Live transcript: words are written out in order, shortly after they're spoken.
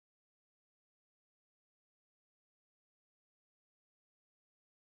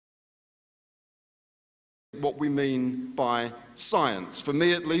what we mean by science. For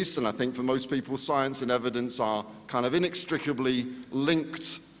me at least, and I think for most people, science and evidence are kind of inextricably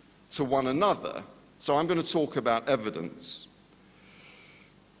linked to one another. So I'm going to talk about evidence.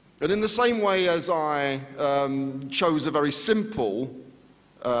 And in the same way as I chose a very simple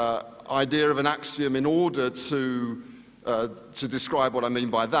idea of an axiom in order to describe what I mean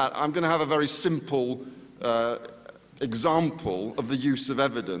by that, I'm going to have a very simple example of the use of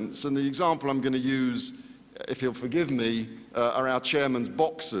evidence. And the example I'm going to use, if you'll forgive me, are our chairman's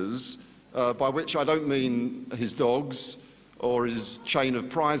boxers, by which I don't mean his dogs or his chain of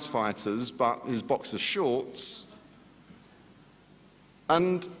prize fighters, but his boxer shorts.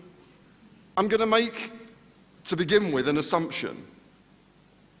 And I'm going to make, to begin with, an assumption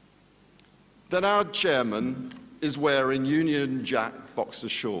that our chairman is wearing Union Jack boxer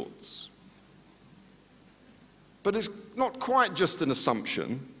shorts. But it's not quite just an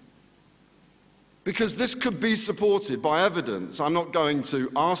assumption, because this could be supported by evidence. I'm not going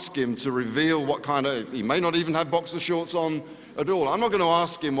to ask him to reveal what kind of, he may not even have boxer shorts on at all. I'm not going to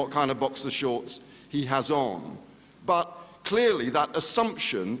ask him what kind of boxer shorts he has on. But clearly that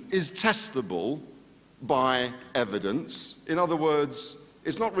assumption is testable by evidence. In other words,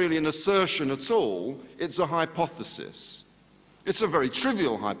 it's not really an assertion at all, it's a hypothesis. It's a very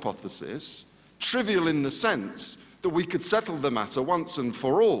trivial hypothesis, trivial in the sense that we could settle the matter once and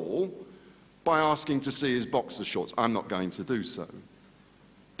for all by asking to see his boxer shorts. I'm not going to do so.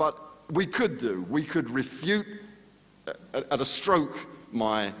 But we could refute at a stroke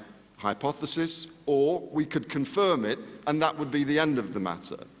my hypothesis, or we could confirm it, and that would be the end of the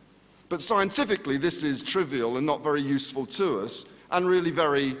matter. But scientifically, this is trivial and not very useful to us, and really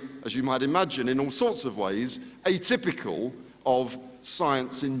very, as you might imagine, in all sorts of ways, atypical of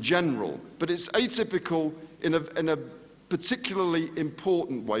science in general. But it's atypical in a particularly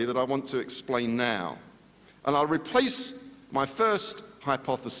important way that I want to explain now. And I'll replace my first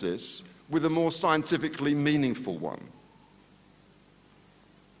hypothesis with a more scientifically meaningful one.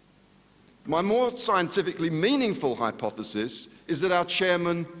 My more scientifically meaningful hypothesis is that our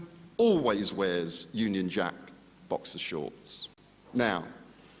chairman always wears Union Jack boxer shorts. Now,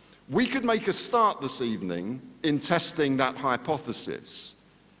 we could make a start this evening in testing that hypothesis.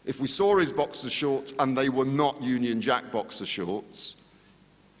 If we saw his boxer shorts and they were not Union Jack boxer shorts,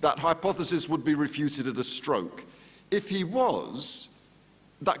 that hypothesis would be refuted at a stroke. If he was,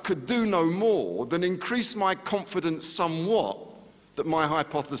 that could do no more than increase my confidence somewhat that my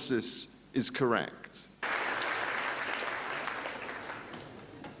hypothesis is correct.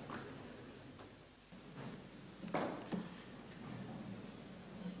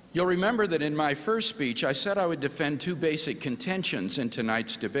 You'll remember that in my first speech, I said I would defend two basic contentions in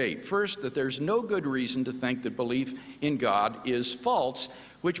tonight's debate. First, that there's no good reason to think that belief in God is false,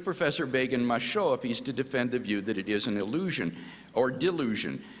 which Professor Begin must show if he's to defend the view that it is an illusion or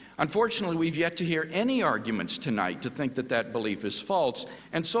delusion. Unfortunately, we've yet to hear any arguments tonight to think that that belief is false,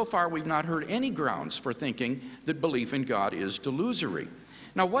 and so far we've not heard any grounds for thinking that belief in God is delusory.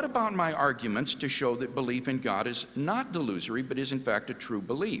 Now, what about my arguments to show that belief in God is not delusory, but is in fact a true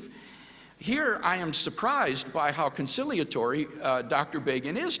belief? Here, I am surprised by how conciliatory Dr.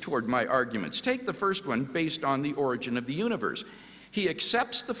 Begin is toward my arguments. Take the first one, based on the origin of the universe. He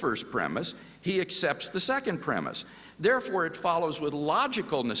accepts the first premise, he accepts the second premise. Therefore, it follows with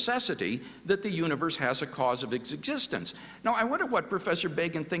logical necessity that the universe has a cause of its existence. Now, I wonder what Professor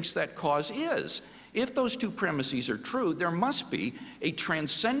Begin thinks that cause is. If those two premises are true, there must be a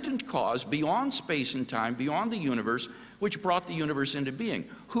transcendent cause beyond space and time, beyond the universe, which brought the universe into being.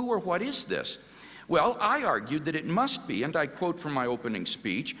 Who or what is this? Well, I argued that it must be, and I quote from my opening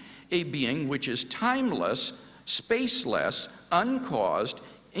speech, a being which is timeless, spaceless, uncaused,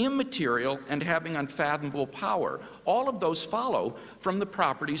 immaterial, and having unfathomable power. All of those follow from the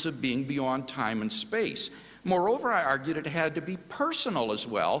properties of being beyond time and space. Moreover, I argued it had to be personal as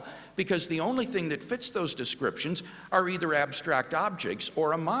well, because the only thing that fits those descriptions are either abstract objects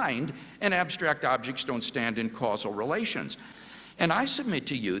or a mind, and abstract objects don't stand in causal relations. And I submit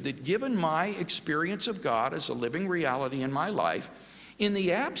to you that given my experience of God as a living reality in my life, in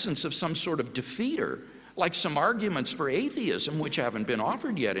the absence of some sort of defeater, like some arguments for atheism, which haven't been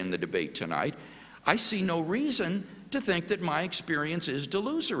offered yet in the debate tonight, I see no reason to think that my experience is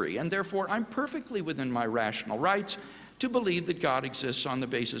delusory, and therefore I'm perfectly within my rational rights to believe that God exists on the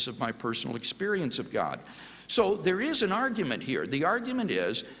basis of my personal experience of God. So there is an argument here. The argument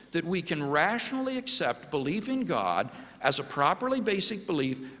is that we can rationally accept belief in God as a properly basic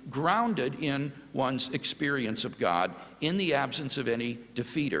belief grounded in one's experience of God in the absence of any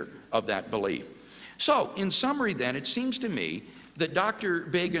defeater of that belief. So, in summary then, it seems to me that Dr.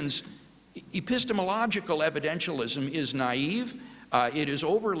 Begin's Epistemological evidentialism is naive, it is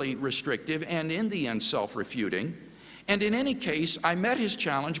overly restrictive, and in the end self-refuting. And in any case, I met his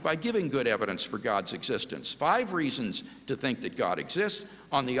challenge by giving good evidence for God's existence. 5 reasons to think that God exists.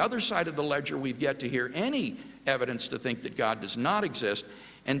 On the other side of the ledger, we've yet to hear any evidence to think that God does not exist,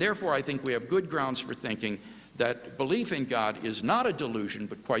 and therefore I think we have good grounds for thinking that belief in God is not a delusion,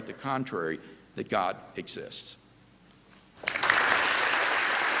 but quite the contrary, that God exists.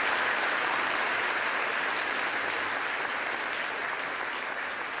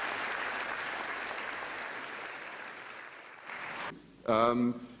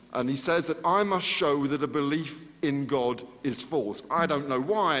 And he says that I must show that a belief in God is false. I don't know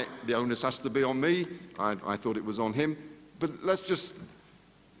why the onus has to be on me. I thought it was on him. But let's just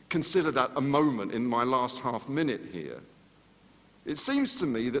consider that a moment in my last half minute here. It seems to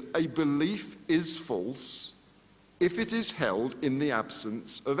me that a belief is false if it is held in the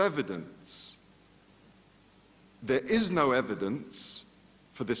absence of evidence. There is no evidence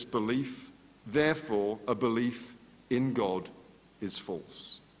for this belief, therefore a belief in God is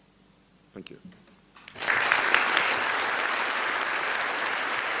false. Thank you.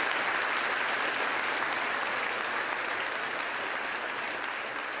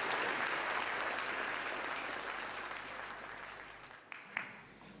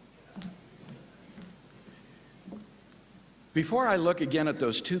 Before I look again at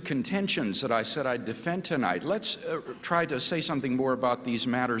those 2 contentions that I said I'd defend tonight, let's try to say something more about these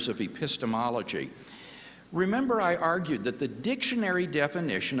matters of epistemology. Remember, I argued that the dictionary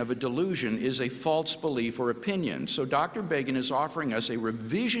definition of a delusion is a false belief or opinion. So Dr. Begin is offering us a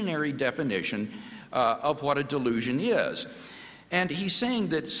revisionary definition of what a delusion is. And he's saying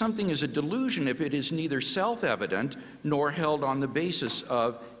that something is a delusion if it is neither self-evident nor held on the basis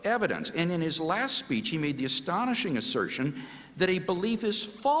of evidence. And in his last speech, he made the astonishing assertion that a belief is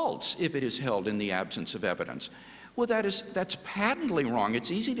false if it is held in the absence of evidence. Well, that's patently wrong.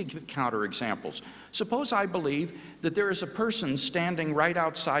 It's easy to give counterexamples. Suppose I believe that there is a person standing right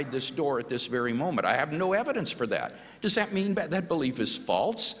outside this door at this very moment. I have no evidence for that. Does that mean that belief is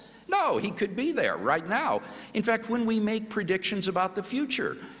false? No, he could be there right now. In fact, when we make predictions about the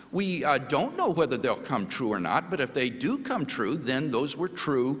future, we don't know whether they'll come true or not, but if they do come true, then those were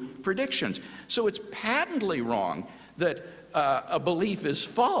true predictions. So it's patently wrong that a belief is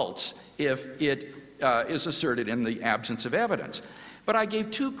false if it is asserted in the absence of evidence. But I gave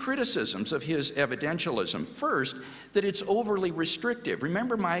 2 criticisms of his evidentialism. First, that it's overly restrictive.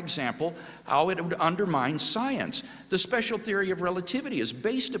 Remember my example, how it would undermine science. The special theory of relativity is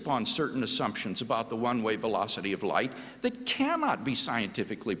based upon certain assumptions about the one-way velocity of light that cannot be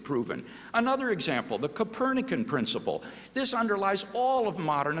scientifically proven. Another example, the Copernican principle. This underlies all of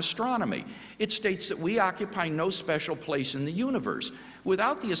modern astronomy. It states that we occupy no special place in the universe.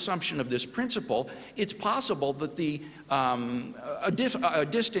 Without the assumption of this principle, it's possible that the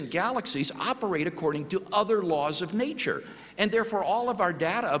distant galaxies operate according to other laws of nature, and therefore all of our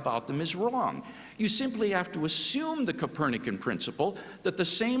data about them is wrong. You simply have to assume the Copernican principle, that the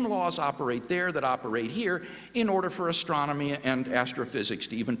same laws operate there that operate here, in order for astronomy and astrophysics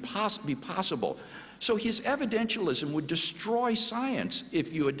to even be possible. So his evidentialism would destroy science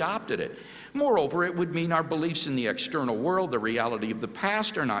if you adopted it. Moreover, it would mean our beliefs in the external world, the reality of the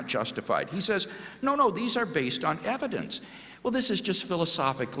past, are not justified. He says, no, these are based on evidence. Well, this is just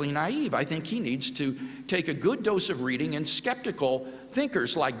philosophically naive. I think he needs to take a good dose of reading in skeptical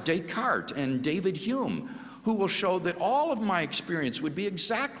thinkers like Descartes and David Hume, who will show that all of my experience would be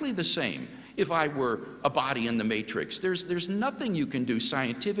exactly the same if I were a body in the matrix. There's nothing you can do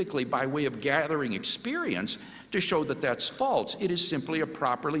scientifically by way of gathering experience to show that that's false. It is simply a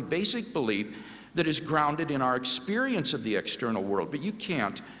properly basic belief that is grounded in our experience of the external world. But you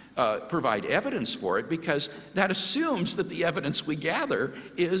can't provide evidence for it, because that assumes that the evidence we gather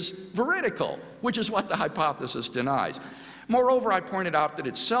is veridical, which is what the hypothesis denies. Moreover, I pointed out that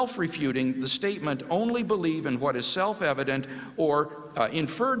it's self-refuting. The statement, only believe in what is self-evident or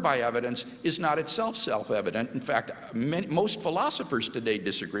inferred by evidence, is not itself self-evident. In fact, most philosophers today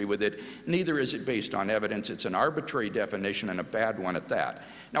disagree with it. Neither is it based on evidence. It's an arbitrary definition, and a bad one at that.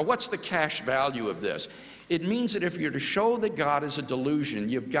 Now, what's the cash value of this? It means that if you're to show that God is a delusion,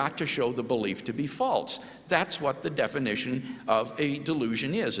 you've got to show the belief to be false. That's what the definition of a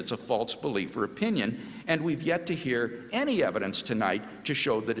delusion is. It's a false belief or opinion, and we've yet to hear any evidence tonight to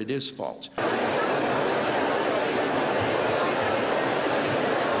show that it is false.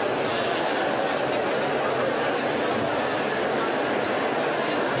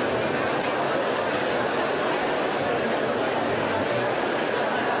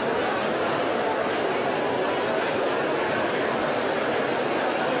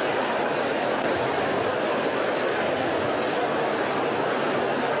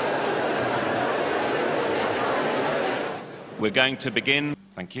 We're going to begin.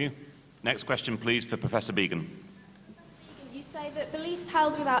 Thank you. Next question, please, for Professor Began. You say that beliefs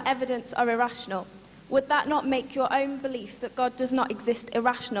held without evidence are irrational. Would that not make your own belief that God does not exist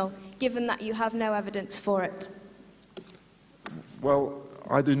irrational, given that you have no evidence for it? Well,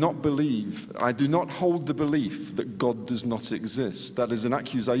 I do not hold the belief that God does not exist. That is an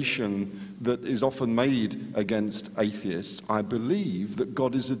accusation that is often made against atheists. I believe that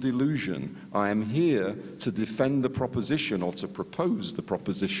God is a delusion. I am here to defend the proposition, or to propose the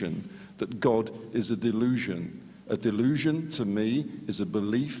proposition, that God is a delusion. A delusion, to me, is a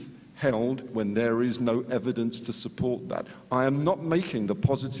belief held when there is no evidence to support that. I am not making the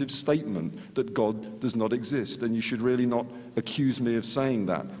positive statement that God does not exist, and you should really not accuse me of saying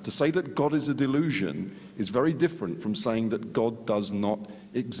that. To say that God is a delusion is very different from saying that God does not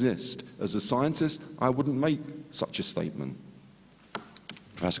exist. As a scientist, I wouldn't make such a statement.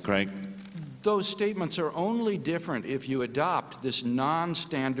 Professor Craig. Those statements are only different if you adopt this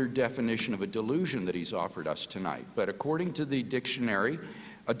non-standard definition of a delusion that he's offered us tonight. But according to the dictionary,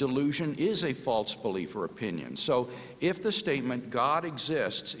 a delusion is a false belief or opinion. So if the statement God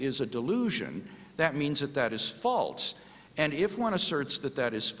exists is a delusion, that means that that is false. And if one asserts that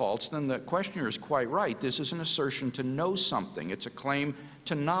that is false, then the questioner is quite right. This is an assertion to know something. It's a claim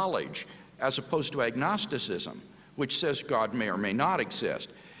to knowledge, as opposed to agnosticism, which says God may or may not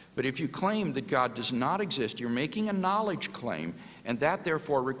exist. But if you claim that God does not exist, you're making a knowledge claim, and that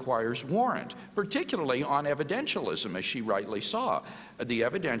therefore requires warrant, particularly on evidentialism, as she rightly saw. The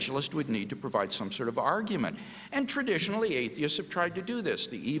evidentialist would need to provide some sort of argument. And traditionally, atheists have tried to do this.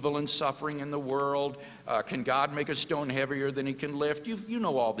 The evil and suffering in the world, can God make a stone heavier than he can lift? You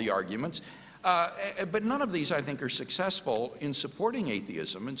know all the arguments. But none of these, I think, are successful in supporting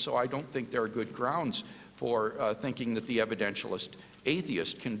atheism, and so I don't think there are good grounds for thinking that the evidentialist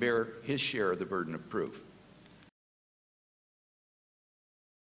atheist can bear his share of the burden of proof.